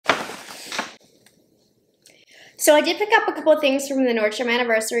So I did pick up a couple of things from the Nordstrom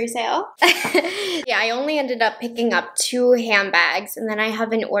anniversary sale. Yeah, I only ended up picking up 2 handbags, and then I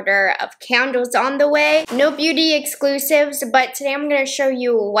have an order of candles on the way. No beauty exclusives, but today I'm going to show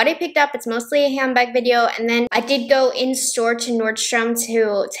you what I picked up. It's mostly a handbag video, and then I did go in store to Nordstrom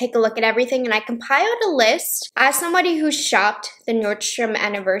to take a look at everything, and I compiled a list. As somebody who shopped the Nordstrom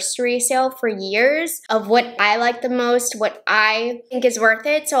anniversary sale for years of what I like the most, what I think is worth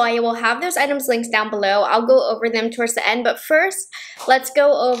it, so I will have those items links down below. I'll go over them towards the end, but first let's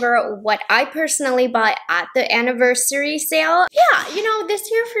go over what I personally bought at the anniversary sale. Yeah, you know,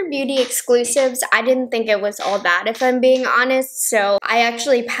 this year for beauty exclusives, I didn't think it was all bad, if I'm being honest, so I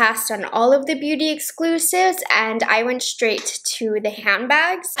actually passed on all of the beauty exclusives and I went straight to the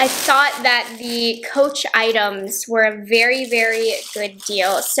handbags. I thought that the Coach items were a very, very good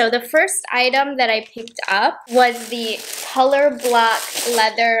deal. So the first item that I picked up was the Color Block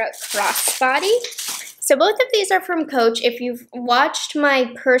Leather Crossbody. So both of these are from Coach. If you've watched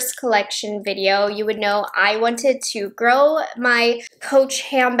my purse collection video, you would know I wanted to grow my Coach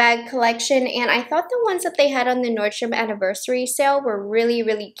handbag collection, and I thought the ones that they had on the Nordstrom anniversary sale were really,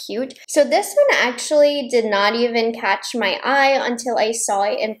 really cute. So this one actually did not even catch my eye until I saw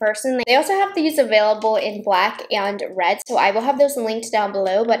it in person. They also have these available in black and red, so I will have those linked down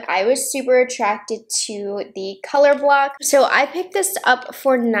below, but I was super attracted to the color block. So I picked this up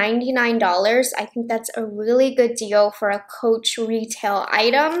for $99. I think that's a really good deal for a Coach retail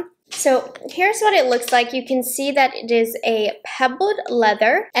item. So here's what it looks like. You can see that it is a pebbled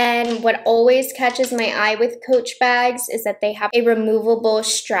leather, and what always catches my eye with Coach bags is that they have a removable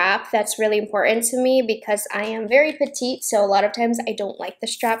strap. That's really important to me because I am very petite, so a lot of times I don't like the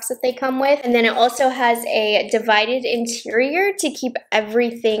straps that they come with. And then it also has a divided interior to keep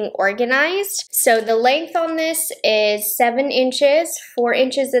everything organized. So the length on this is 7 inches, 4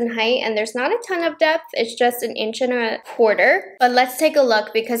 inches in height, and there's not a ton of depth. It's just 1.25 inches. But let's take a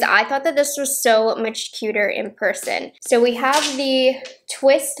look because I thought that this was so much cuter in person. So we have the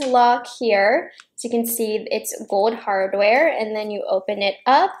twist lock here. So you can see it's gold hardware, and then you open it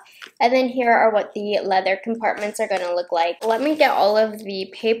up, and then here are what the leather compartments are going to look like. Let me get all of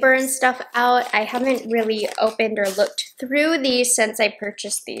the paper and stuff out. I haven't really opened or looked through these since I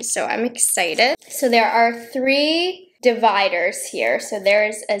purchased these, so I'm excited. So there are 3 dividers here. So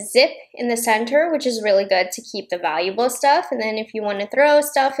there's a zip in the center, which is really good to keep the valuable stuff. And then if you want to throw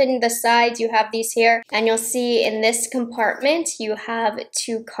stuff in the sides, you have these here. And you'll see in this compartment, you have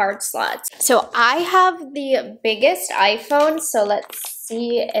 2 card slots. So I have the biggest iPhone, so let's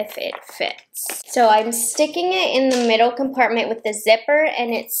see if it fits. So I'm sticking it in the middle compartment with the zipper,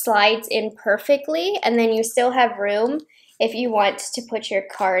 and it slides in perfectly. And then you still have room if you want to put your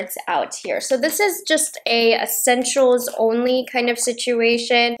cards out here. So this is just a essentials only kind of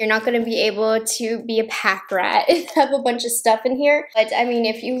situation. You're not going to be able to be a pack rat and have a bunch of stuff in here. But I mean,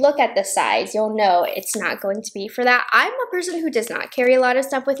 if you look at the size, you'll know it's not going to be for that. I'm a person who does not carry a lot of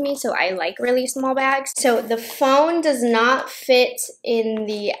stuff with me, so I like really small bags. So the phone does not fit in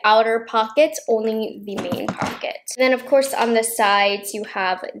the outer pockets, only the main pocket. And then of course on the sides, you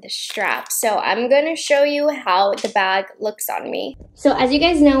have the strap. So I'm going to show you how the bag looks on me. So as you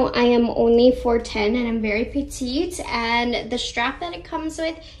guys know, I am only 4'10" and I'm very petite, and the strap that it comes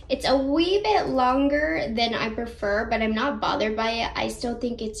with, it's a wee bit longer than I prefer, but I'm not bothered by it. I still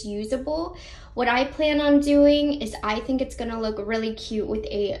think it's usable. What I plan on doing is I think it's gonna look really cute with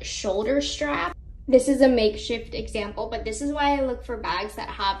a shoulder strap. This is a makeshift example, but this is why I look for bags that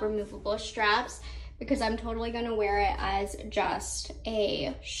have removable straps, because I'm totally gonna wear it as just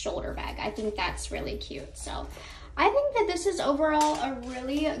a shoulder bag. I think that's really cute. So I think that this is overall a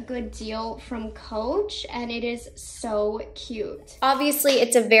really good deal from Coach, and it is so cute. Obviously,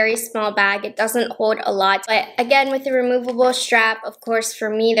 it's a very small bag. It doesn't hold a lot, but again, with the removable strap, of course, for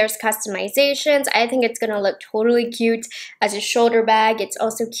me, there's customizations. I think it's gonna look totally cute as a shoulder bag. It's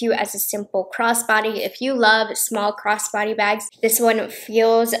also cute as a simple crossbody. If you love small crossbody bags, this one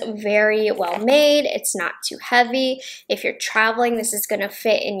feels very well made. It's not too heavy. If you're traveling, this is gonna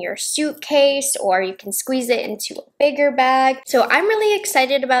fit in your suitcase, or you can squeeze it into a bigger bag. So I'm really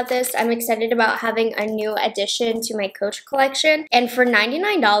excited about this. I'm excited about having a new addition to my Coach collection. And for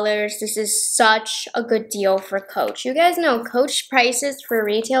 $99, this is such a good deal for Coach. You guys know Coach prices for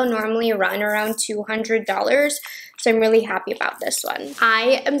retail normally run around $200. So I'm really happy about this one.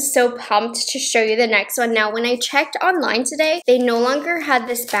 I am so pumped to show you the next one. Now, when I checked online today, they no longer had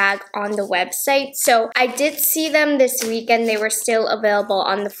this bag on the website. So I did see them this weekend. They were still available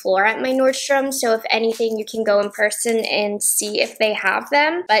on the floor at my Nordstrom. So if anything, you can go in person and see if they have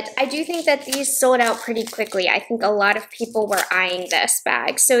them. But I do think that these sold out pretty quickly. I think a lot of people were eyeing this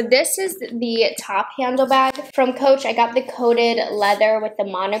bag. So this is the top handle bag from Coach. I got the coated leather with the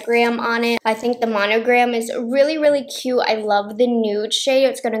monogram on it. I think the monogram is really, really cute. I love the nude shade.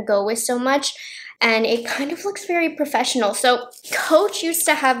 It's gonna go with so much. And it kind of looks very professional. So Coach used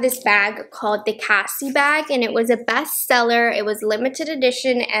to have this bag called the Cassie bag, and it was a bestseller. It was limited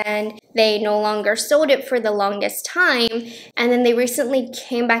edition, and they no longer sold it for the longest time. And then they recently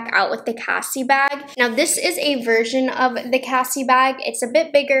came back out with the Cassie bag. Now this is a version of the Cassie bag. It's a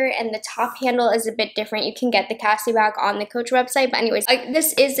bit bigger, and the top handle is a bit different. You can get the Cassie bag on the Coach website, but anyways,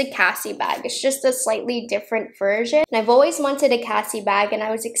 this is a Cassie bag. It's just a slightly different version. And I've always wanted a Cassie bag, and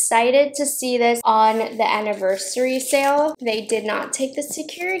I was excited to see this on the anniversary sale. They did not take the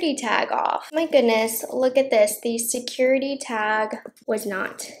security tag off. My goodness, look at this. The security tag was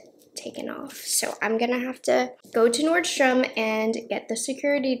not taken off. So I'm gonna have to go to Nordstrom and get the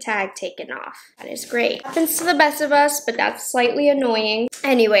security tag taken off. That is great. Happens to the best of us, but that's slightly annoying.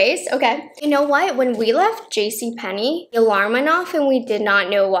 Anyways, okay. You know what? When we left JCPenney, the alarm went off and we did not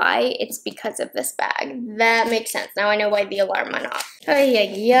know why. It's because of this bag. That makes sense. Now I know why the alarm went off.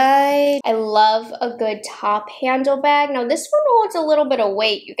 I love a good top handle bag. Now this one holds a little bit of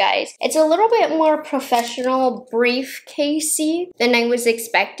weight, you guys. It's a little bit more professional briefcasey than I was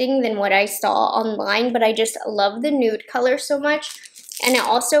expecting, than what I saw online, but I just love the nude color so much. And it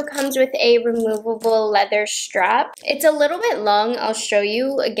also comes with a removable leather strap. It's a little bit long. I'll show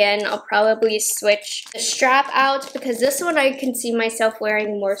you. Again, I'll probably switch the strap out because this one I can see myself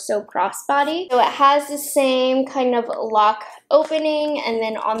wearing more so crossbody. So it has the same kind of lock opening, and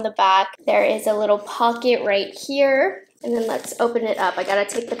then on the back there is a little pocket right here. And then let's open it up. I gotta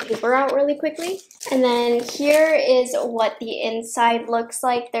take the paper out really quickly. And then here is what the inside looks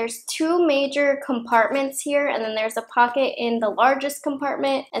like. There's two major compartments here, and then there's a pocket in the largest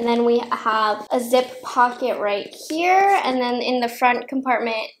compartment. And then we have a zip pocket right here. And then in the front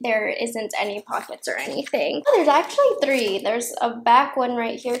compartment, there isn't any pockets or anything. Oh, there's actually three. There's a back one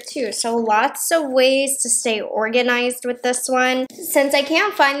right here too. So lots of ways to stay organized with this one. Since I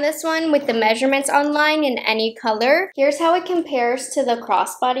can't find this one with the measurements online in any color, here's how it compares to the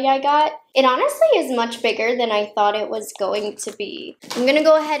crossbody I got. It honestly is much bigger than I thought it was going to be. I'm gonna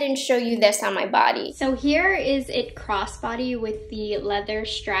go ahead and show you this on my body. So here is it crossbody with the leather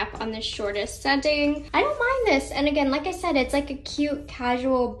strap on the shortest setting. I don't mind this. And again, like I said, it's like a cute,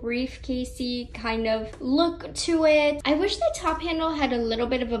 casual, briefcasey kind of look to it. I wish the top handle had a little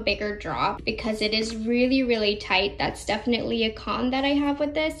bit of a bigger drop because it is really, really tight. That's definitely a con that I have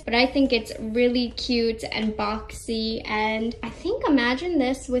with this, but I think it's really cute and boxy. And I think imagine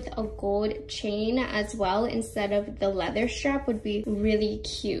this with a gold chain as well instead of the leather strap would be really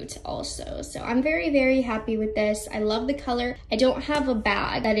cute also. So I'm very, very happy with this. I love the color. I don't have a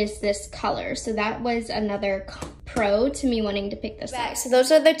bag that is this color, so that was another pro to me wanting to pick this up. So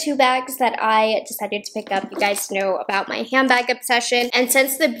those are the two bags that I decided to pick up. You guys know about my handbag obsession, and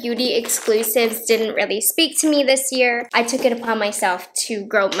since the beauty exclusives didn't really speak to me this year, I took it upon myself to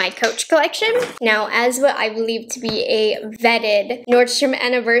grow my Coach collection. Now, as what I believe to be a vetted Nordstrom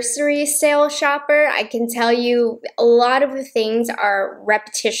anniversary sale shopper, I can tell you a lot of the things are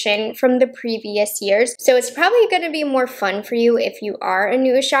repetition from the previous years. So it's probably going to be more fun for you if you are a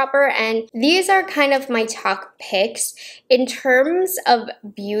new shopper, and these are kind of my top picks. In terms of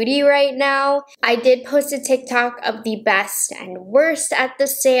beauty right now, I did post a TikTok of the best and worst at the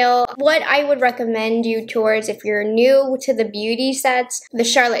sale. What I would recommend you towards if you're new to the beauty sets, the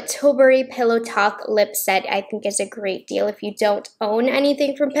Charlotte Tilbury Pillow Talk lip set I think is a great deal if you don't own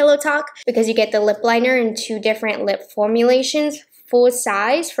anything from Pillow Talk, because you get the lip liner in two different lip formulations, full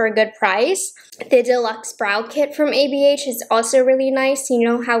size for a good price. The deluxe brow kit from ABH is also really nice. You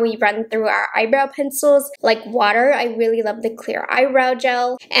know how we run through our eyebrow pencils like water? I really love the clear eyebrow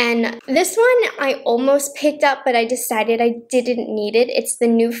gel. And this one I almost picked up, but I decided I didn't need it. It's the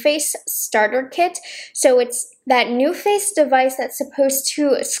NuFace starter kit. So it's that NuFace device that's supposed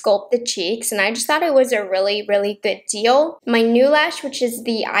to sculpt the cheeks, and I just thought it was a really, really good deal. My New Lash, which is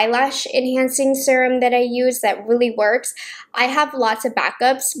the eyelash enhancing serum that I use that really works, I have lots of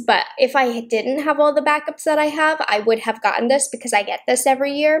backups, but if I didn't have all the backups that I have, I would have gotten this because I get this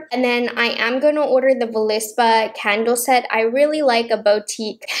every year. And then I am going to order the Voluspa candle set. I really like a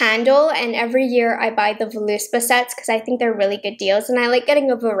boutique candle, and every year I buy the Voluspa sets because I think they're really good deals, and I like getting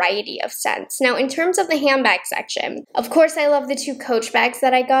a variety of scents. Now, in terms of the handbags, section. Of course, I love the 2 Coach bags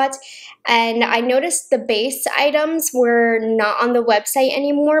that I got. And I noticed the base items were not on the website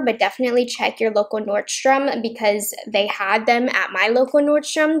anymore, but definitely check your local Nordstrom because they had them at my local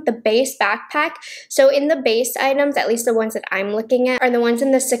Nordstrom, the base backpack. So in the base items, at least the ones that I'm looking at, are the ones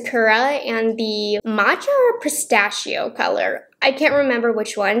in the Sakura and the matcha or pistachio color. I can't remember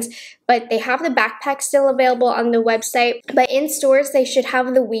which ones, but they have the backpack still available on the website. But in stores, they should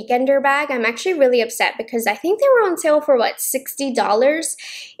have the Weekender bag. I'm actually really upset because I think they were on sale for, what, $60?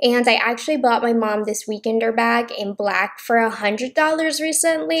 And I actually bought my mom this Weekender bag in black for $100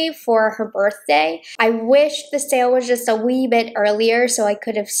 recently for her birthday. I wish the sale was just a wee bit earlier so I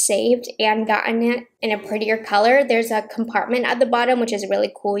could have saved and gotten it in a prettier color. There's a compartment at the bottom, which is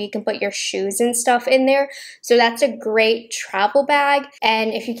really cool. You can put your shoes and stuff in there. So that's a great travel bag,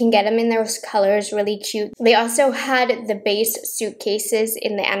 and if you can get them in those colors, really cute. They also had the base suitcases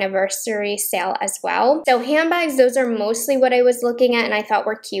in the anniversary sale as well. So handbags, those are mostly what I was looking at and I thought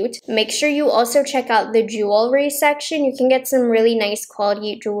were cute. Make sure you also check out the jewelry section. You can get some really nice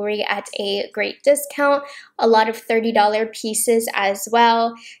quality jewelry at a great discount. A lot of $30 pieces as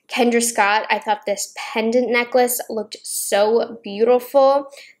well. Kendra Scott, I thought this pendant necklace looked so beautiful.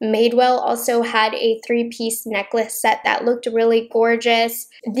 Madewell also had a 3-piece necklace set that looked really gorgeous.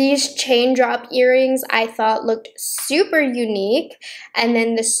 These chain drop earrings I thought looked super unique. And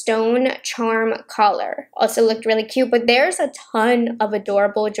then the stone charm collar also looked really cute. But there's a ton of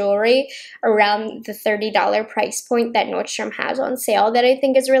adorable jewelry around the $30 price point that Nordstrom has on sale that I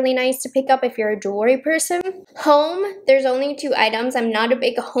think is really nice to pick up if you're a jewelry person. Home, there's only 2 items. I'm not a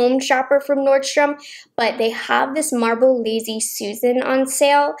big home shopper from Nordstrom, but they have this marble Lazy Susan on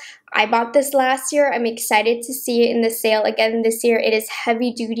sale. I bought this last year. I'm excited to see it in the sale again this year. It is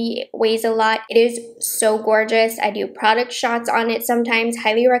heavy duty, it weighs a lot. It is so gorgeous. I do product shots on it sometimes.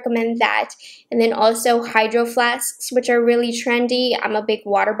 Highly recommend that. And then also hydro flasks, which are really trendy. I'm a big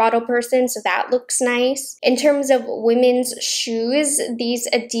water bottle person, so that looks nice. In terms of women's shoes, these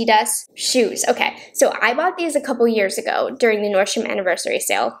Adidas shoes. Okay, so I bought these a couple years ago during the Nordstrom anniversary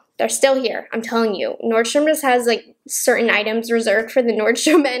sale. They're still here, I'm telling you. Nordstrom just has like certain items reserved for the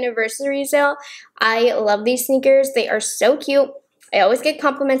Nordstrom anniversary sale. I love these sneakers. They are so cute. I always get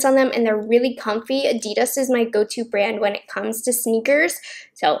compliments on them and they're really comfy. Adidas is my go-to brand when it comes to sneakers,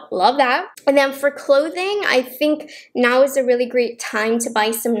 so love that. And then for clothing, I think now is a really great time to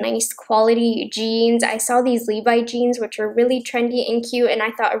buy some nice quality jeans. I saw these Levi jeans, which are really trendy and cute, and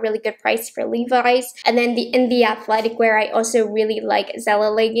I thought a really good price for Levi's. And then in the athletic wear, I also really like Zella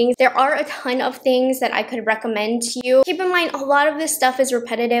leggings. There are a ton of things that I could recommend to you. Keep in mind, a lot of this stuff is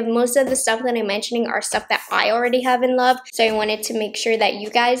repetitive. Most of the stuff that I'm mentioning are stuff that I already have in love, so I wanted to make sure that you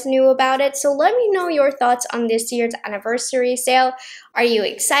guys knew about it. So let me know your thoughts on this year's anniversary sale. Are you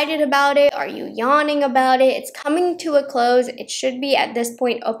excited about it? Are you yawning about it? It's coming to a close. It should be at this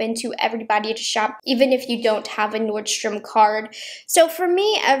point open to everybody to shop, even if you don't have a Nordstrom card. So for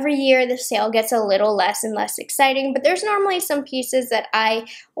me, every year the sale gets a little less and less exciting, but there's normally some pieces that I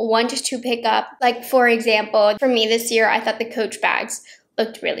want to pick up. Like for example, for me this year, I thought the Coach bags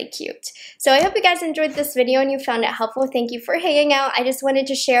looked really cute. So I hope you guys enjoyed this video and you found it helpful. Thank you for hanging out. I just wanted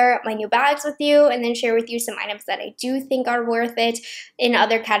to share my new bags with you and then share with you some items that I do think are worth it in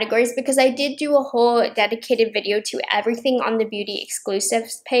other categories, because I did do a whole dedicated video to everything on the beauty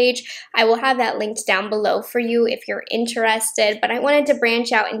exclusives page. I will have that linked down below for you if you're interested, but I wanted to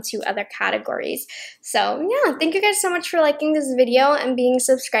branch out into other categories. So yeah, thank you guys so much for liking this video and being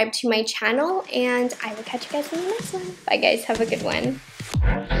subscribed to my channel, and I will catch you guys in the next one. Bye guys, have a good one.